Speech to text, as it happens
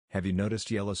Have you noticed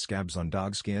yellow scabs on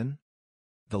dog skin?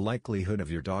 The likelihood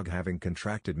of your dog having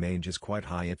contracted mange is quite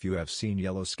high if you have seen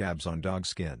yellow scabs on dog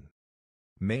skin.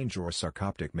 Mange or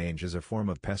sarcoptic mange is a form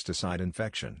of pesticide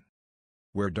infection,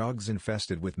 where dogs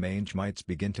infested with mange mites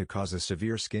begin to cause a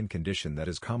severe skin condition that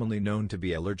is commonly known to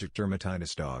be allergic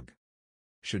dermatitis dog.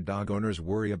 Should dog owners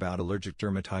worry about allergic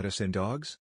dermatitis in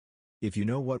dogs? If you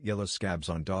know what yellow scabs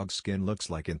on dog skin looks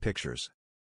like in pictures,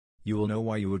 you will know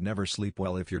why you would never sleep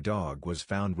well if your dog was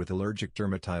found with allergic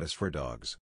dermatitis for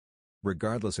dogs.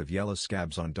 Regardless of yellow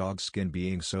scabs on dog skin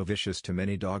being so vicious to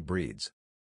many dog breeds,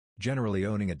 generally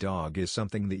owning a dog is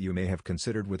something that you may have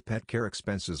considered with pet care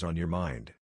expenses on your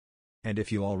mind. And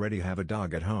if you already have a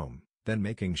dog at home, then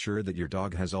making sure that your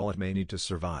dog has all it may need to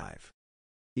survive,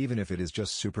 even if it is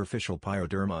just superficial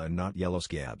pyoderma and not yellow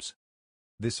scabs.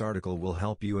 This article will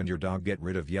help you and your dog get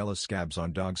rid of yellow scabs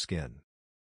on dog skin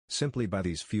simply by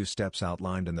these few steps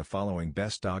outlined in the following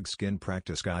best dog skin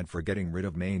practice guide for getting rid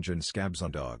of mange and scabs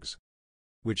on dogs.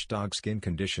 Which dog skin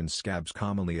conditions scabs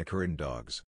commonly occur in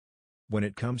dogs? When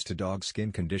it comes to dog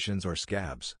skin conditions or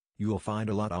scabs, you will find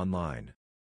a lot online.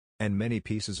 And many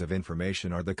pieces of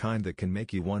information are the kind that can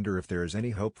make you wonder if there is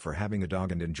any hope for having a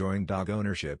dog and enjoying dog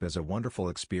ownership as a wonderful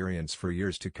experience for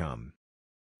years to come.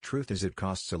 Truth is, it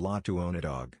costs a lot to own a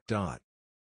dog.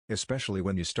 Especially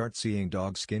when you start seeing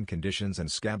dog skin conditions and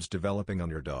scabs developing on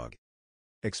your dog.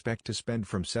 Expect to spend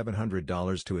from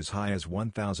 $700 to as high as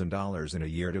 $1,000 in a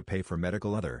year to pay for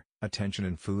medical, other attention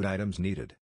and food items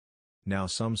needed. Now,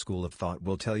 some school of thought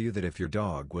will tell you that if your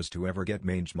dog was to ever get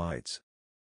mange mites,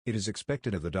 it is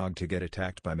expected of the dog to get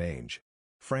attacked by mange.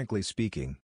 Frankly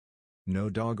speaking, no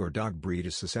dog or dog breed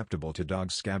is susceptible to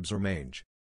dog scabs or mange.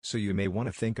 So you may want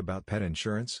to think about pet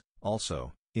insurance.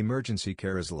 Also, emergency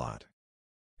care is a lot.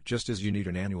 Just as you need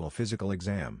an annual physical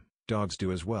exam, dogs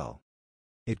do as well.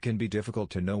 It can be difficult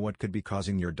to know what could be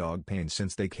causing your dog pain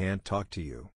since they can't talk to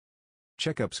you.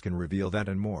 Checkups can reveal that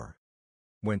and more.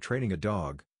 When training a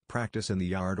dog, practice in the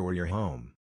yard or your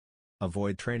home.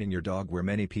 Avoid training your dog where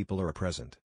many people are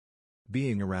present.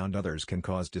 Being around others can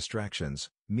cause distractions,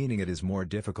 meaning it is more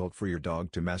difficult for your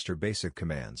dog to master basic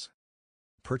commands.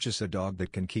 Purchase a dog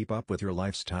that can keep up with your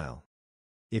lifestyle.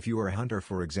 If you are a hunter,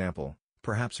 for example,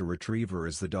 perhaps a retriever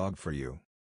is the dog for you.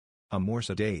 A more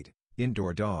sedate,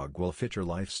 indoor dog will fit your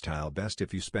lifestyle best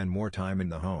if you spend more time in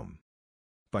the home.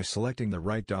 By selecting the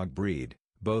right dog breed,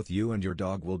 both you and your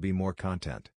dog will be more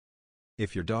content.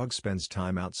 If your dog spends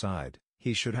time outside,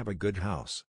 he should have a good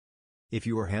house. If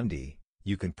you are handy,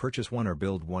 you can purchase one or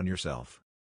build one yourself.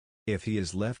 If he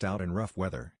is left out in rough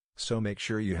weather, so make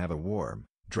sure you have a warm,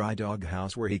 dry dog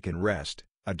house where he can rest.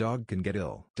 A dog can get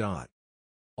ill.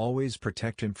 Always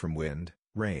protect him from wind,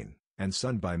 rain, and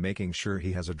sun by making sure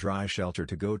he has a dry shelter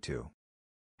to go to.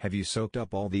 Have you soaked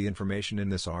up all the information in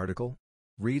this article?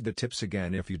 Read the tips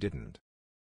again if you didn't.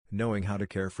 Knowing how to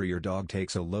care for your dog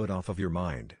takes a load off of your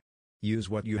mind. Use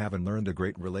what you have and learn a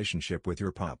great relationship with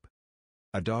your pup.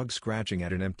 A dog scratching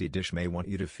at an empty dish may want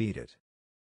you to feed it.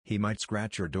 He might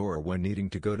scratch your door when needing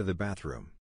to go to the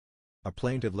bathroom. A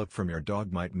plaintive look from your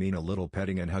dog might mean a little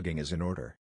petting and hugging is in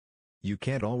order. You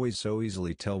can't always so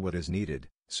easily tell what is needed,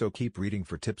 so keep reading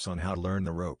for tips on how to learn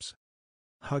the ropes.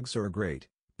 Hugs are great,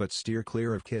 but steer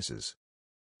clear of kisses.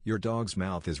 Your dog's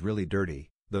mouth is really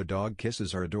dirty, though dog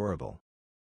kisses are adorable.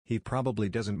 He probably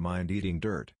doesn't mind eating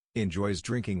dirt, enjoys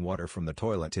drinking water from the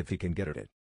toilet if he can get at it,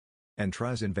 and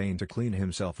tries in vain to clean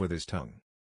himself with his tongue.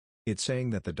 It's saying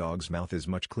that the dog's mouth is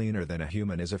much cleaner than a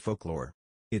human is a folklore.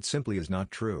 It simply is not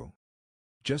true.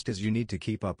 Just as you need to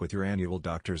keep up with your annual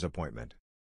doctor's appointment,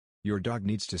 your dog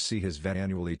needs to see his vet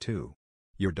annually too.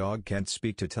 Your dog can't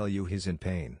speak to tell you he's in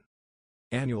pain.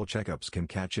 Annual checkups can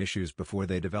catch issues before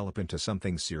they develop into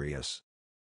something serious.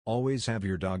 Always have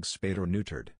your dog spayed or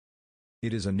neutered.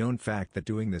 It is a known fact that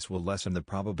doing this will lessen the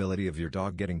probability of your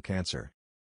dog getting cancer.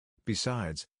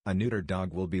 Besides, a neutered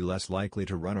dog will be less likely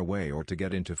to run away or to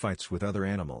get into fights with other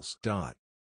animals.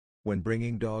 When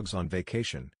bringing dogs on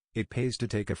vacation, it pays to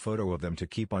take a photo of them to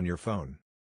keep on your phone.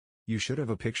 You should have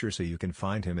a picture so you can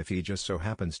find him if he just so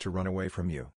happens to run away from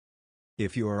you.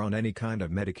 If you are on any kind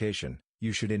of medication,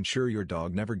 you should ensure your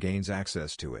dog never gains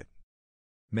access to it.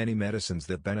 Many medicines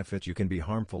that benefit you can be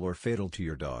harmful or fatal to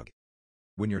your dog.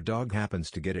 When your dog happens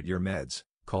to get at your meds,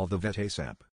 call the vet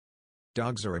ASAP.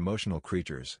 Dogs are emotional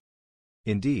creatures.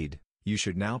 Indeed, you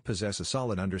should now possess a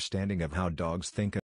solid understanding of how dogs think